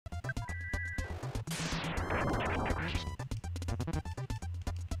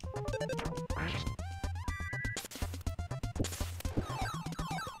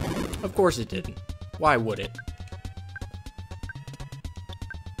Of course it didn't. Why would it?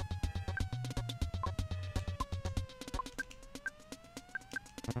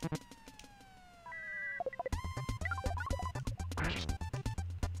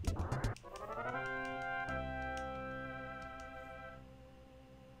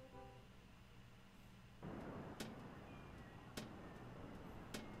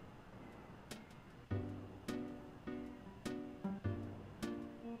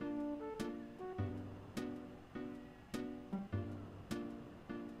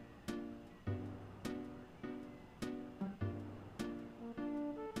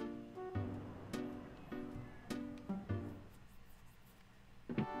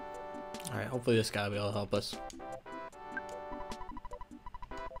 Alright, hopefully this guy will be able to help us.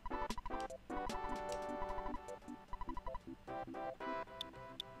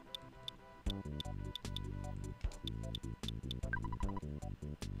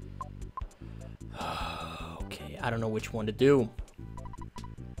 Okay, I don't know which one to do.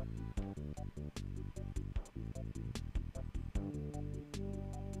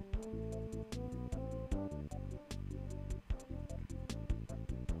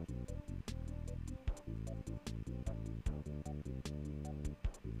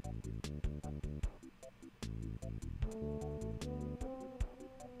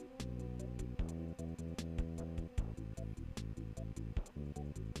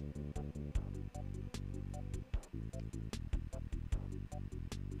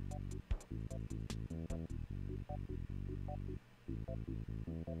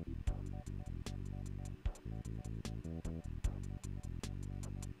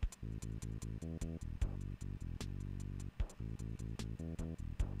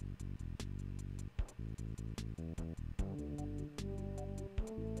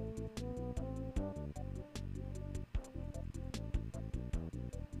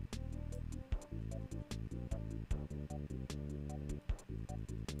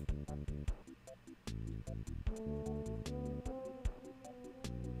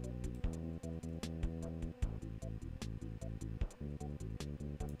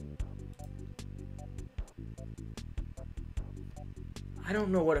 I don't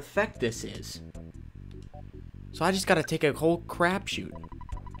know what effect this is. So I just gotta take a whole crapshoot.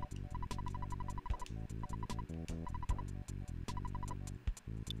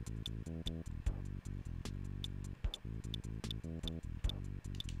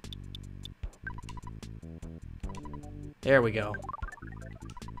 There we go.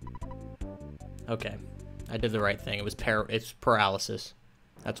 Okay. I did the right thing. It was it's paralysis.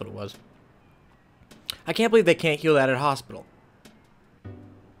 That's what it was. I can't believe they can't heal that at hospital.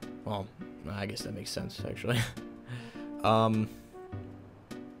 Well, I guess that makes sense, actually.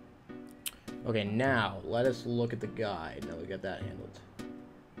 Okay, now, let us look at the guide. Now we got that handled.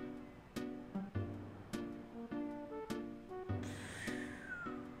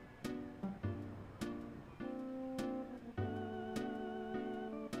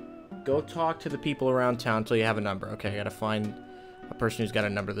 Go talk to the people around town until you have a number. Okay, I gotta find a person who's got a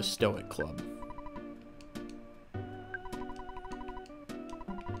number, the Stoic Club.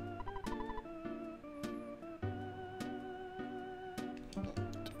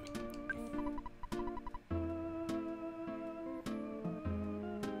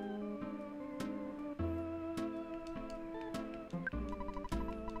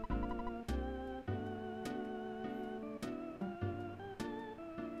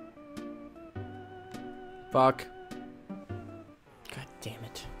 Fuck. God damn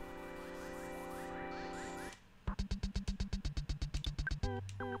it.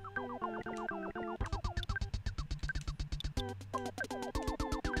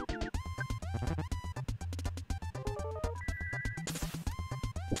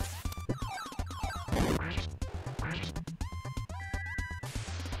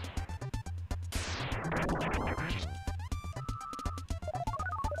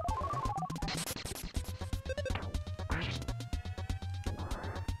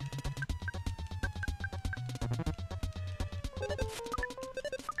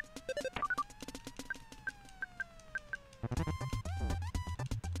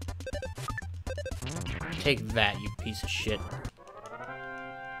 Take that, you piece of shit.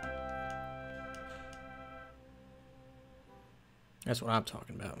 That's what I'm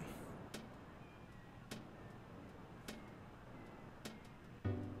talking about.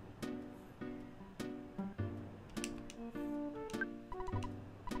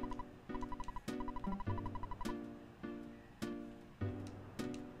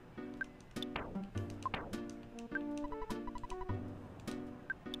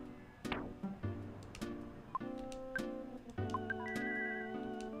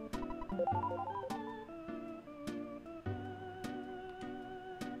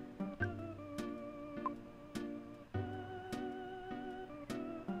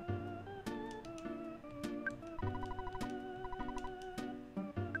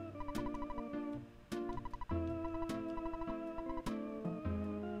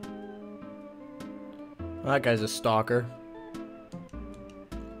 That guy's a stalker.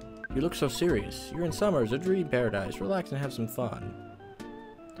 You look so serious. You're in summer's a dream paradise. Relax and have some fun.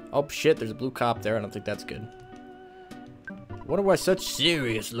 Oh shit, there's a blue cop there. I don't think that's good. Wonder why such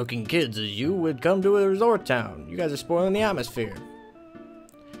serious looking kids as you would come to a resort town. You guys are spoiling the atmosphere.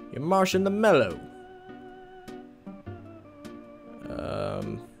 You're marshing the mellow.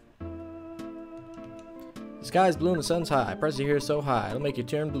 The sky's blue and the sun's high. Pressure here is so high, it'll make you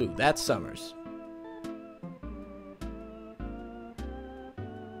turn blue. That's summers.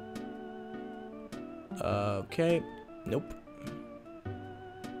 Okay. Nope.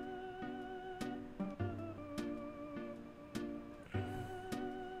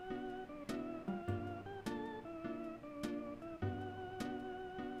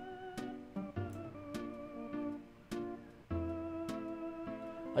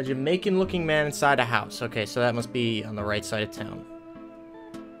 A Jamaican-looking man inside a house. Okay, so that must be on the right side of town.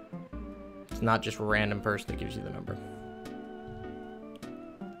 It's not just a random person that gives you the number.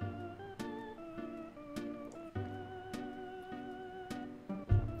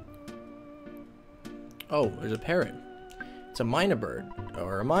 Oh, there's a parrot. It's a minor bird.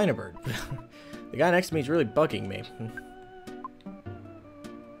 Or a minor bird. The guy next to me is really bugging me.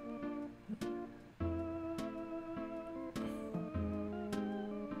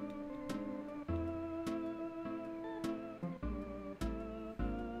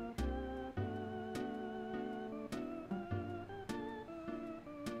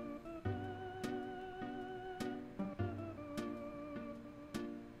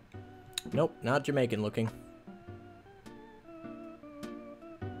 Nope, not Jamaican looking.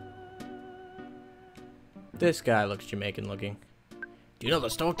 This guy looks Jamaican looking. Do you know the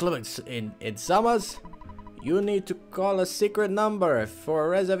store club in Summers? You need to call a secret number for a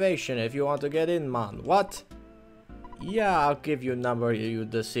reservation if you want to get in, man. What? Yeah, I'll give you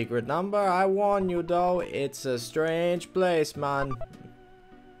the secret number. I warn you though, it's a strange place, man.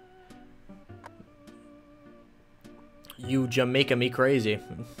 You Jamaica me crazy.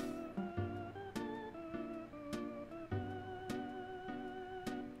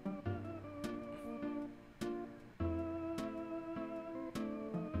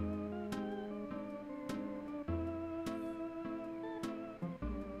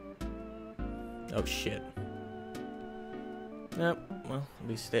 Oh shit. Yep, well, at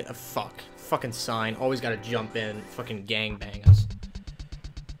least they. Fuck. Fucking sign. Always gotta jump in. Fucking gangbang us.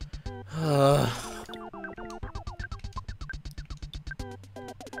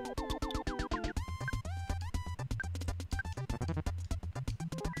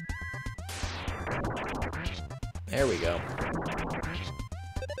 There we go.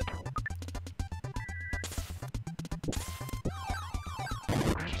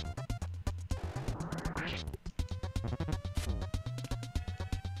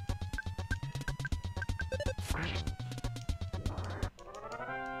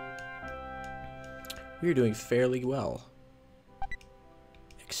 You're doing fairly well.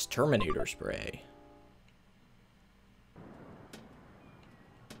 Exterminator spray.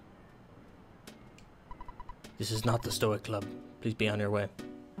 This is not the Stoic Club. Please be on your way.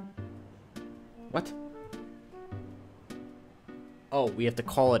 What? Oh, we have to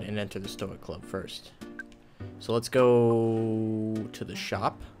call it and enter the Stoic Club first. So let's go to the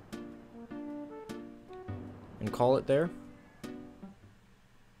shop and call it there.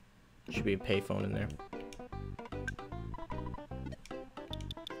 Should be a payphone in there.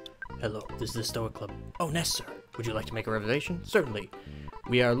 Hello, this is the Stoic Club. Oh, Ness, sir. Would you like to make a reservation? Certainly.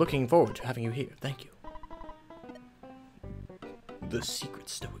 We are looking forward to having you here. Thank you. The secret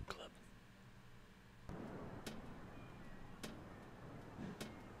Stoic Club.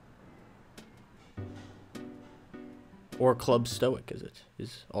 Or Club Stoic, as it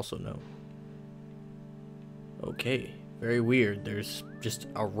is also known. Okay, very weird. There's just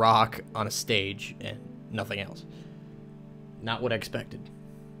a rock on a stage and nothing else. Not what I expected.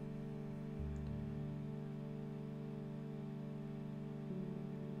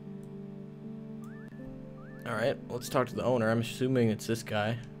 Alright, let's talk to the owner. I'm assuming it's this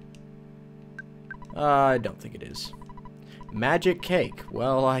guy. I don't think it is. Magic cake.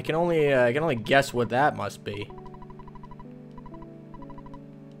 Well, I can only guess what that must be.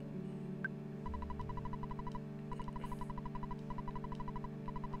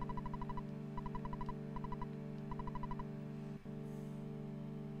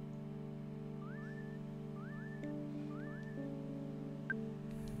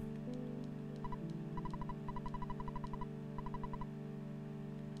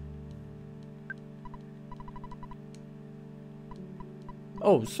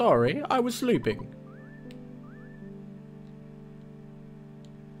 Oh, sorry, I was sleeping.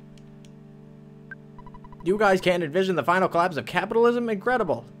 You guys can't envision the final collapse of capitalism?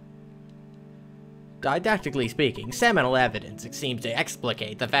 Incredible. Didactically speaking, seminal evidence seems to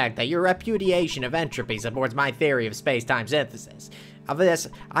explicate the fact that your repudiation of entropy supports my theory of space-time synthesis. Of this,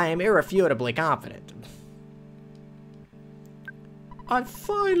 I am irrefutably confident. I've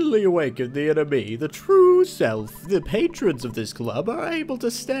finally awakened the inner me, the true self. The patrons of this club are able to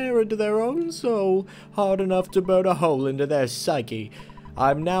stare into their own soul hard enough to burn a hole into their psyche.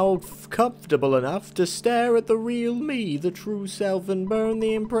 I'm now comfortable enough to stare at the real me, the true self, and burn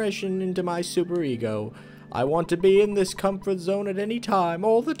the impression into my superego. I want to be in this comfort zone at any time,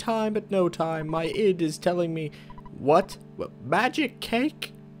 all the time at no time. My id is telling me, what? Magic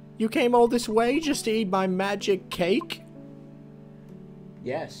cake? You came all this way just to eat my magic cake?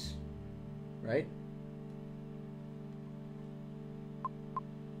 Yes. Right?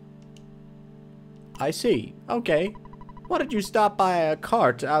 I see. Okay. Why don't you stop by a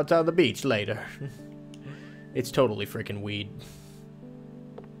cart out on the beach later? It's totally freaking weed.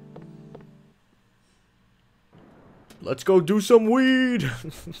 Let's go do some weed!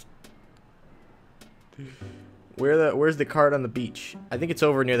 Where's the cart on the beach? I think it's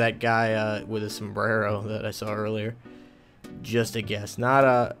over near that guy with a sombrero that I saw earlier. Just a guess. Not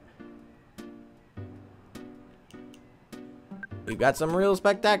a... We've got some real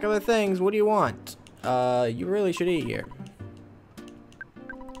spectacular things. What do you want? You really should eat here.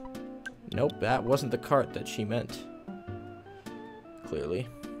 Nope, that wasn't the cart that she meant. Clearly.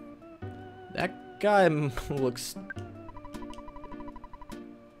 That guy looks...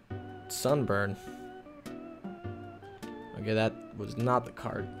 sunburned. Okay, that was not the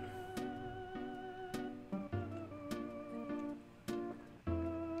cart.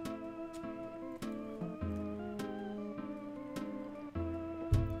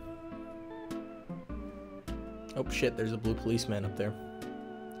 Oh shit, there's a blue policeman up there.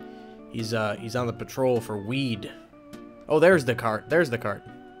 He's on the patrol for weed. Oh, there's the cart. There's the cart.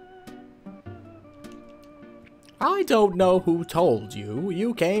 I don't know who told you.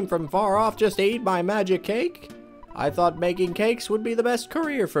 You came from far off just to eat my magic cake? I thought making cakes would be the best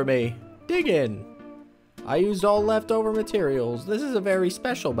career for me. Dig in. I used all leftover materials. This is a very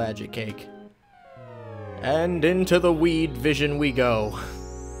special magic cake. And into the weed vision we go.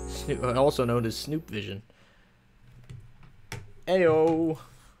 Also known as Snoop Vision. Ayo.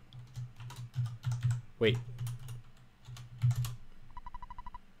 Wait.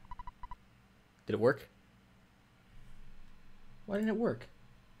 Did it work? Why didn't it work?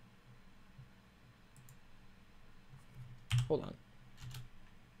 Hold on.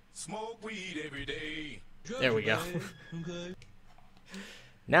 Smoke weed every day. There we go.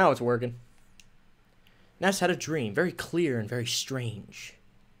 Now it's working. Ness had a dream, very clear and very strange.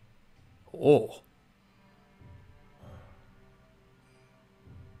 Oh.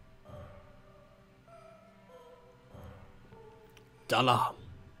 Dalam,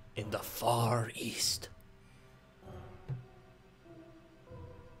 in the far east.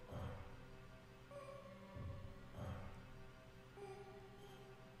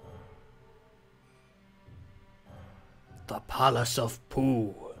 The Palace of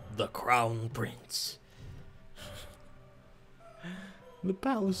Pooh, the Crown Prince. The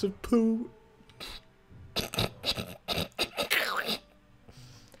Palace of Pooh.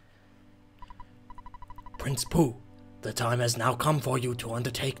 Prince Pooh, the time has now come for you to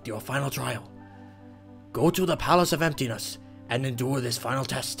undertake your final trial. Go to the Palace of Emptiness and endure this final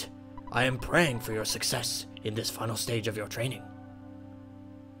test. I am praying for your success in this final stage of your training.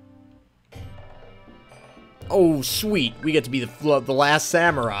 Oh, sweet. We get to be the last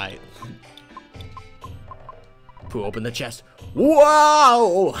samurai. Pooh, open the chest.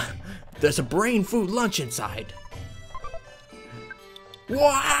 Wow! There's a brain food lunch inside.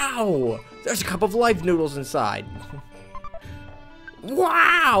 Wow! There's a cup of life noodles inside.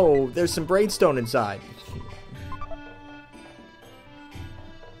 Wow! There's some brainstone inside.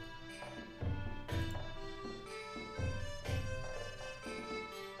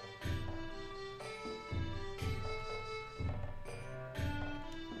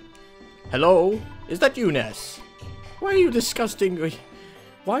 Hello? Is that you, Ness? Why are you disgusting?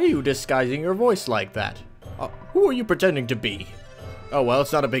 Why are you disguising your voice like that? Who are you pretending to be? Oh, well,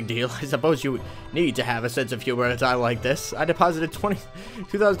 it's not a big deal. I suppose you need to have a sense of humor at a time like this. I deposited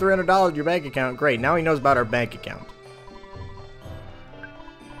 $2,300 in your bank account. Great, now he knows about our bank account.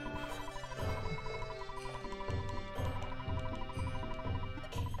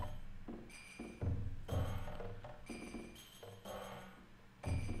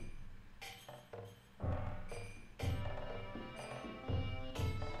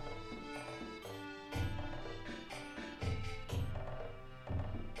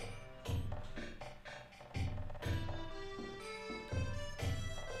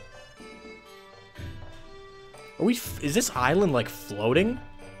 Are we? Is this island like floating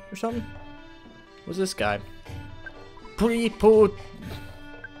or something? What's this guy? Pre-put.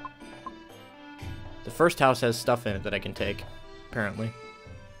 The first house has stuff in it that I can take, apparently.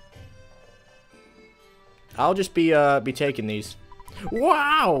 I'll just be taking these.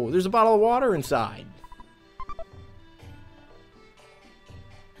 Wow! There's a bottle of water inside.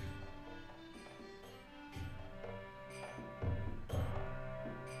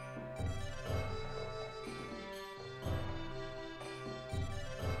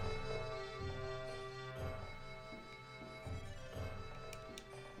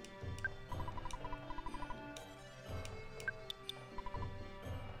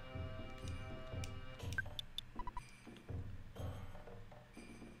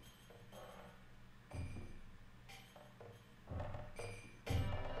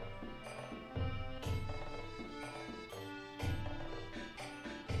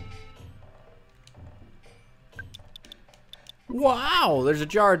 Wow, there's a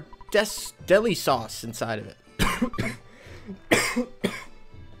jar of deli sauce inside of it.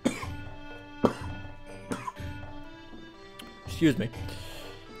 Excuse me.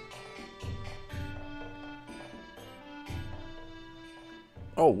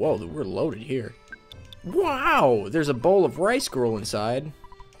 Oh, whoa, we're loaded here. Wow, there's a bowl of rice gruel inside.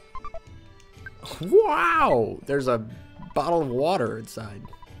 Wow, there's a bottle of water inside.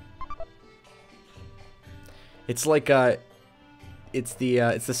 It's like it's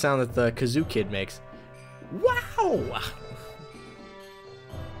the sound that the kazoo kid makes. Wow!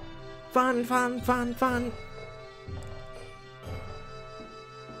 Fun, fun, fun, fun.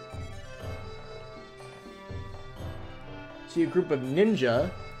 See a group of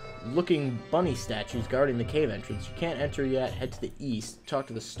ninja-looking bunny statues guarding the cave entrance. You can't enter yet. Head to the east. Talk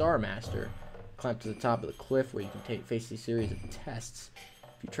to the Star Master. Climb to the top of the cliff where you can face a series of tests.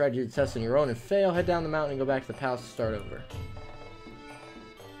 If you try to do the test on your own and fail, head down the mountain and go back to the palace to start over.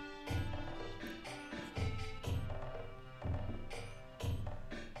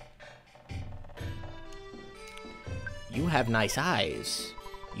 You have nice eyes.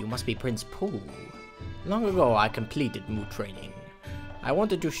 You must be Prince Pooh. Long ago, I completed Moo training. I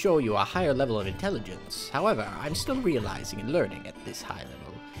wanted to show you a higher level of intelligence. However, I'm still realizing and learning at this high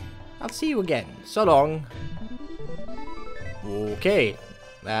level. I'll see you again. So long. Okay.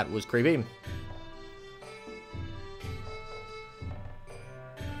 That was creepy.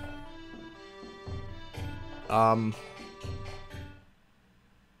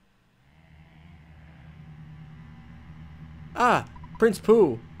 Ah, Prince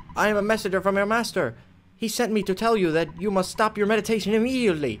Pooh. I am a messenger from your master. He sent me to tell you that you must stop your meditation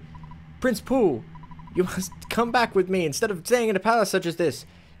immediately. Prince Pooh, you must come back with me instead of staying in a palace such as this.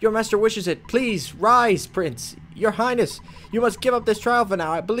 Your master wishes it. Please, rise, Prince. Your Highness, you must give up this trial for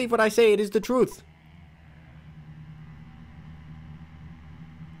now. I believe what I say, it is the truth.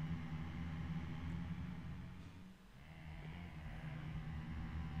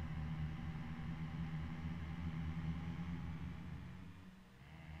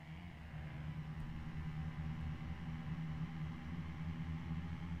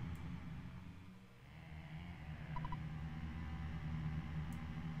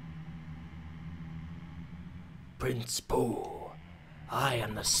 Prince Pooh, I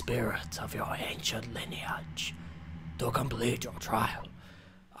am the spirit of your ancient lineage. To complete your trial,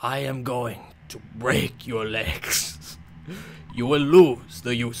 I am going to break your legs. You will lose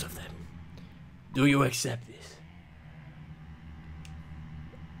the use of them. Do you accept this?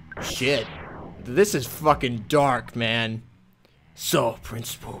 Shit. This is fucking dark, man. So,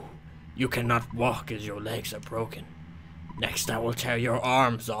 Prince Pooh, you cannot walk as your legs are broken. Next, I will tear your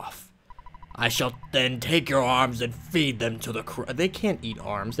arms off. I shall then take your arms and feed them to the They can't eat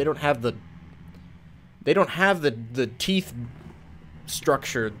arms. They don't have the... They don't have the teeth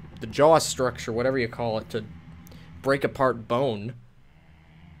structure, the jaw structure, whatever you call it, to break apart bone.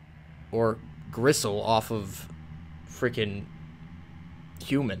 Or gristle off of freaking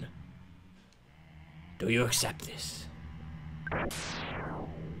human. Do you accept this?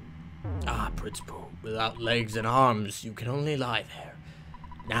 Ah, Prince Pooh, without legs and arms, you can only lie there.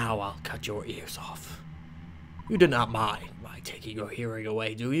 Now I'll cut your ears off. You do not mind my taking your hearing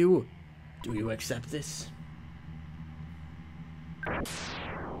away, do you? Do you accept this?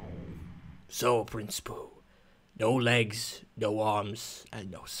 So, Prince Pooh, no legs, no arms, and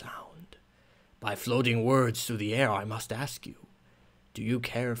no sound. By floating words through the air, I must ask you, do you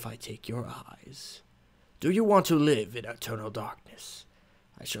care if I take your eyes? Do you want to live in eternal darkness?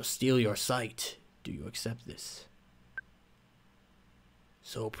 I shall steal your sight. Do you accept this?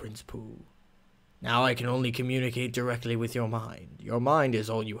 So, Prince Pooh, now I can only communicate directly with your mind. Your mind is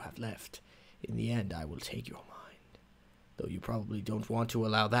all you have left. In the end, I will take your mind. Though you probably don't want to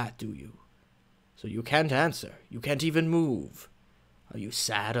allow that, do you? So you can't answer. You can't even move. Are you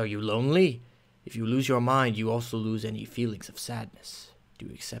sad? Are you lonely? If you lose your mind, you also lose any feelings of sadness. Do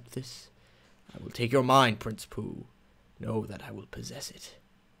you accept this? I will take your mind, Prince Pooh. Know that I will possess it.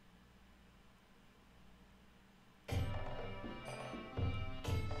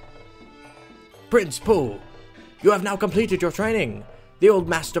 Prince Pooh, you have now completed your training. The old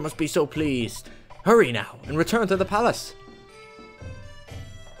master must be so pleased. Hurry now and return to the palace.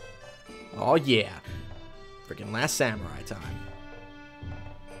 Oh yeah. Freaking Last Samurai time.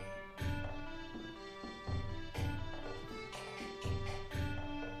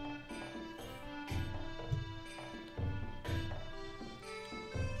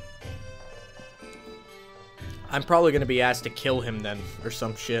 I'm probably going to be asked to kill him then, or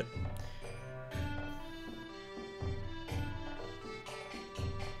some shit.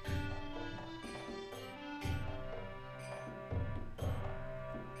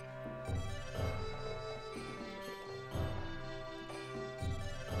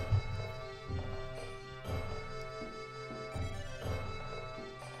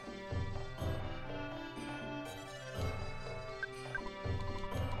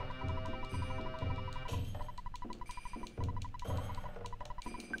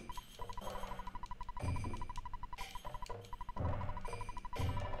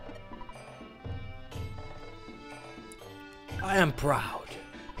 I am proud.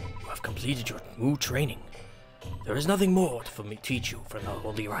 You have completed your Mu training. There is nothing more for me to teach you from the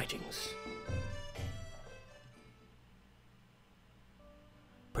holy writings.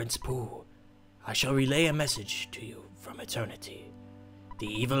 Prince Pooh, I shall relay a message to you from eternity. The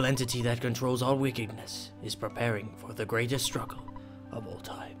evil entity that controls all wickedness is preparing for the greatest struggle of all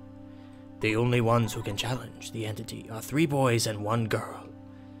time. The only ones who can challenge the entity are 3 boys and 1 girl.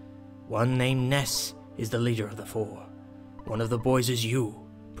 One named Ness is the leader of the 4. One of the boys is you,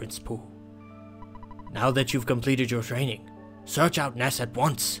 Prince Pooh. Now that you've completed your training, search out Ness at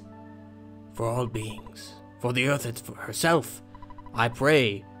once. For all beings, for the earth herself, I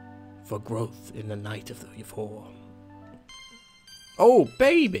pray for growth in the night of the 4. Oh,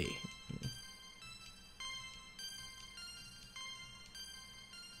 baby!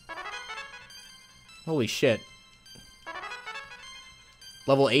 Holy shit.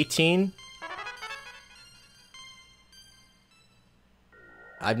 Level 18?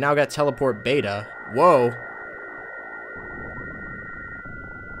 I've now got teleport beta. Whoa.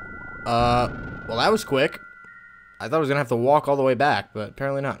 Well, that was quick. I thought I was gonna have to walk all the way back, but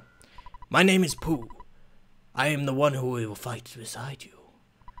apparently not. My name is Pooh. I am the one who will fight beside you.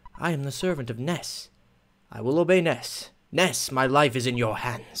 I am the servant of Ness. I will obey Ness. Ness, my life is in your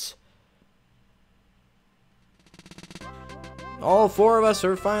hands. All 4 of us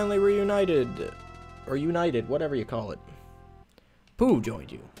are finally reunited. Or united, whatever you call it. Pooh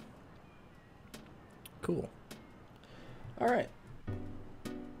joined you. Cool. Alright.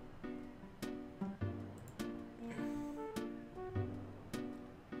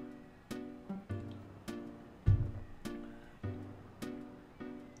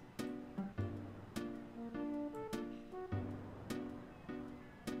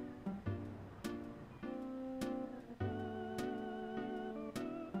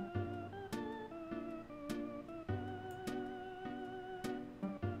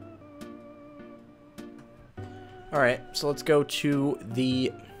 Alright, so let's go to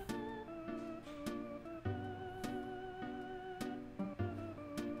the...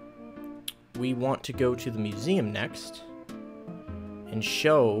 We want to go to the museum next and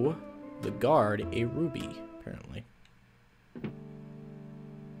show the guard a ruby, apparently.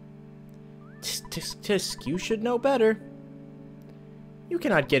 Tisk, tisk, you should know better. You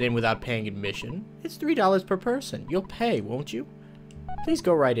cannot get in without paying admission. It's $3 per person. You'll pay, won't you? Please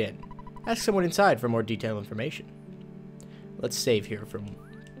go right in. Ask someone inside for more detailed information. Let's save here from...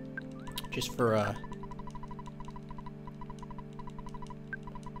 just for, I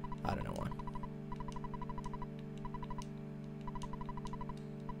don't know why.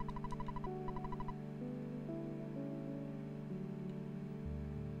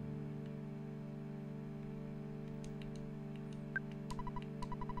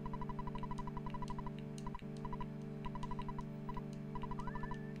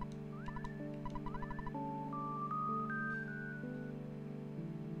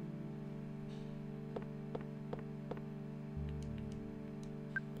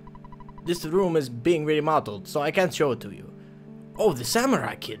 This room is being remodeled, so I can't show it to you. Oh, the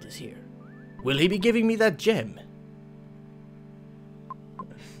samurai kid is here. Will he be giving me that gem?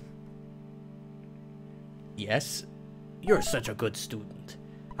 Yes? You're such a good student.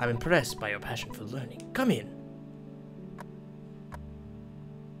 I'm impressed by your passion for learning. Come in.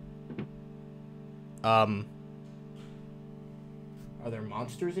 Are there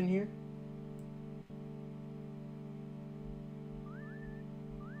monsters in here?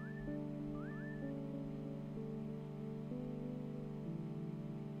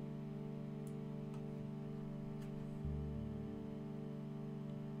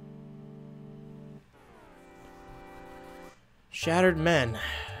 Shattered men.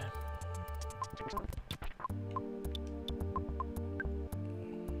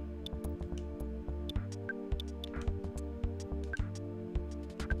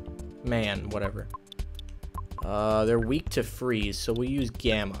 Man, whatever. They're weak to freeze, so we use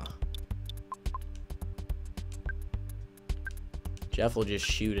gamma. Jeff will just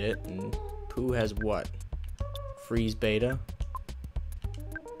shoot it, and Pooh has what? Freeze beta.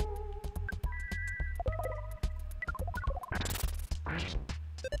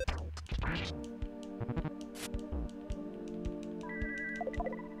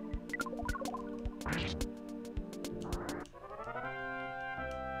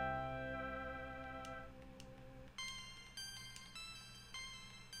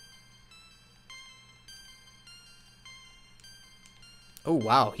 Oh,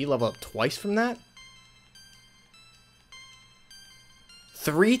 wow. He leveled up twice from that?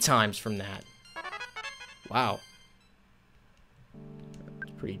 3 times from that. Wow.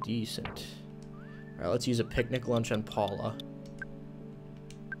 That's pretty decent. Alright, let's use a picnic lunch on Paula.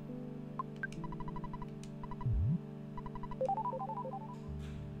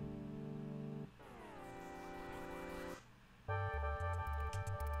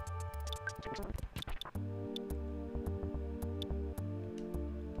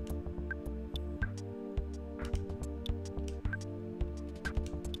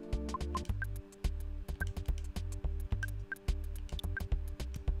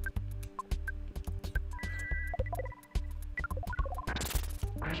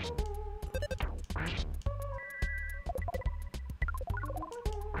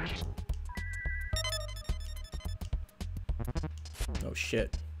 Oh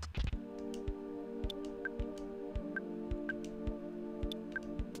shit.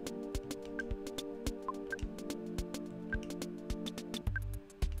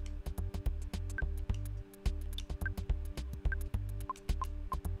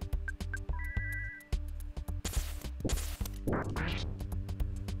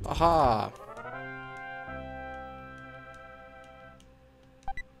 Aha!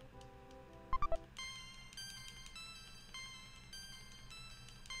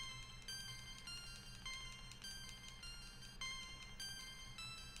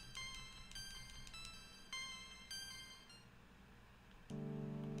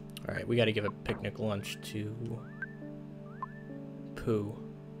 Alright, we gotta give a picnic lunch to Pooh.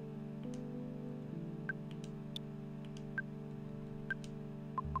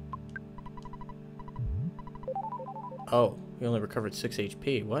 Oh, he only recovered 6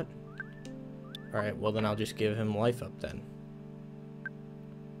 HP. What? Alright, well then I'll just give him life up then.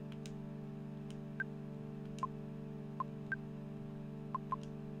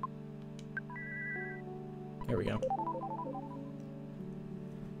 There we go.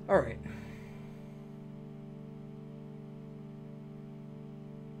 Alright.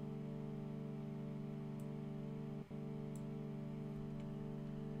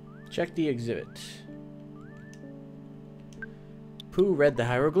 Check the exhibit. Pooh read the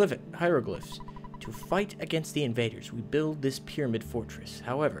hieroglyphs. To fight against the invaders, we build this pyramid fortress.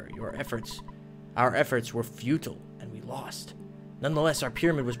 However, our efforts were futile, and we lost. Nonetheless, our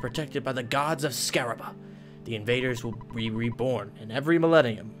pyramid was protected by the gods of Scaraba. The invaders will be reborn in every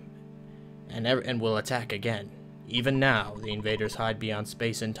millennium, and will attack again. Even now, the invaders hide beyond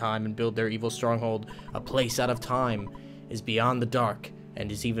space and time and build their evil stronghold. A place out of time is beyond the dark,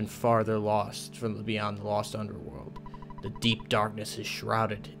 and is even farther lost from beyond the lost underworld. The deep darkness is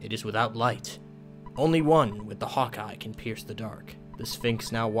shrouded. It is without light. Only one with the Hawkeye can pierce the dark. The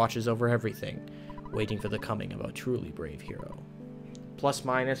Sphinx now watches over everything, waiting for the coming of a truly brave hero. Plus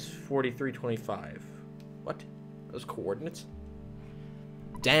minus 4325. What? Those coordinates?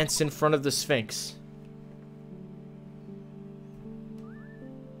 Dance in front of the Sphinx.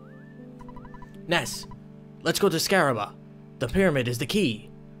 Ness, let's go to Scaraba. The pyramid is the key.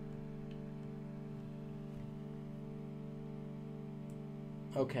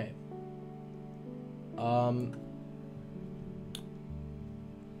 Okay.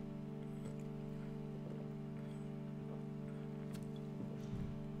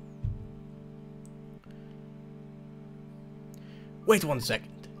 Wait 1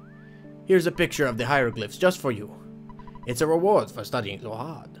 second. Here's a picture of the hieroglyphs just for you. It's a reward for studying so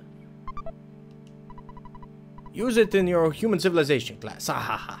hard. Use it in your human civilization class. Ha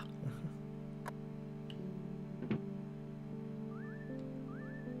ha ha.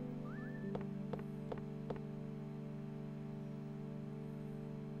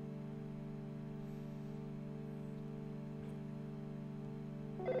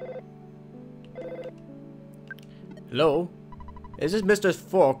 Hello? Is this Mr.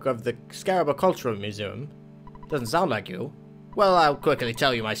 Fork of the Scarab Cultural Museum? Doesn't sound like you. Well, I'll quickly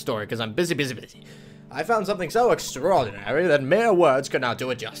tell you my story, because I'm busy. I found something so extraordinary that mere words could not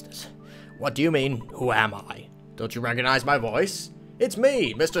do it justice. What do you mean, who am I? Don't you recognize my voice? It's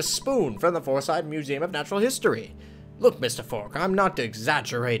me, Mr. Spoon, from the Forsyth Museum of Natural History. Look, Mr. Fork, I'm not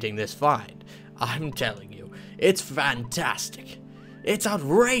exaggerating this find. I'm telling you, it's fantastic. It's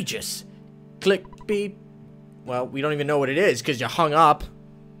outrageous. Click, beep. Well, we don't even know what it is, because you hung up.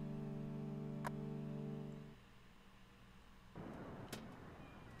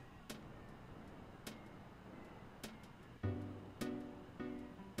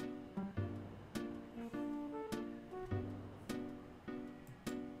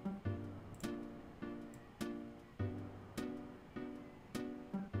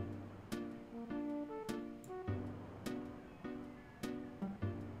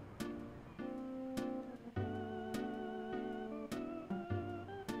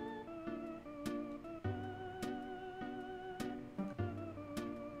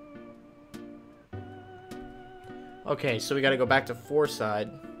 Okay, so we gotta go back to Forsyth.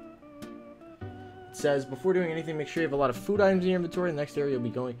 It says, before doing anything, make sure you have a lot of food items in your inventory. The next area you'll be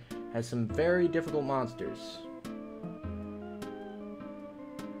going has some very difficult monsters.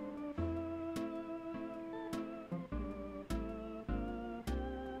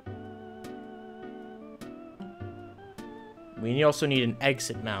 We also need an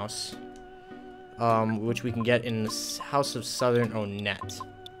exit mouse, which we can get in the House of Southern Onet,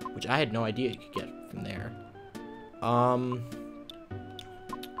 which I had no idea you could get from there.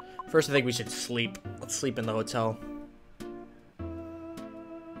 First I think we should sleep. Let's sleep in the hotel.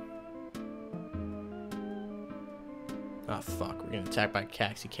 Oh fuck, we're getting attacked by a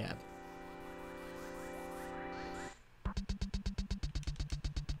taxi cab.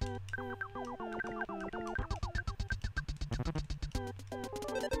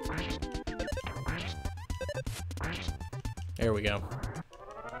 There we go.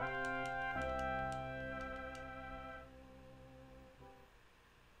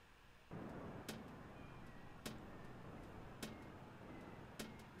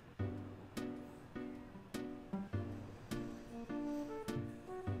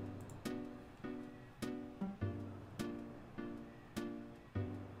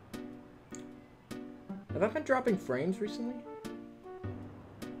 Have I been dropping frames recently?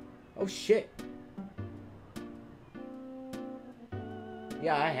 Oh shit.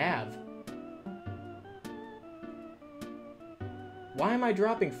 Yeah, I have. Why am I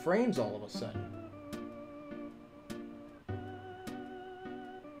dropping frames all of a sudden?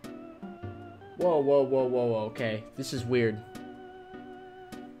 Whoa, okay. This is weird.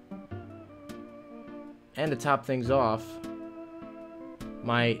 And to top things off,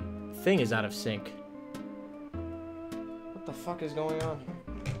 my thing is out of sync. What the fuck is going on here?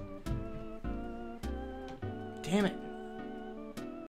 Damn it.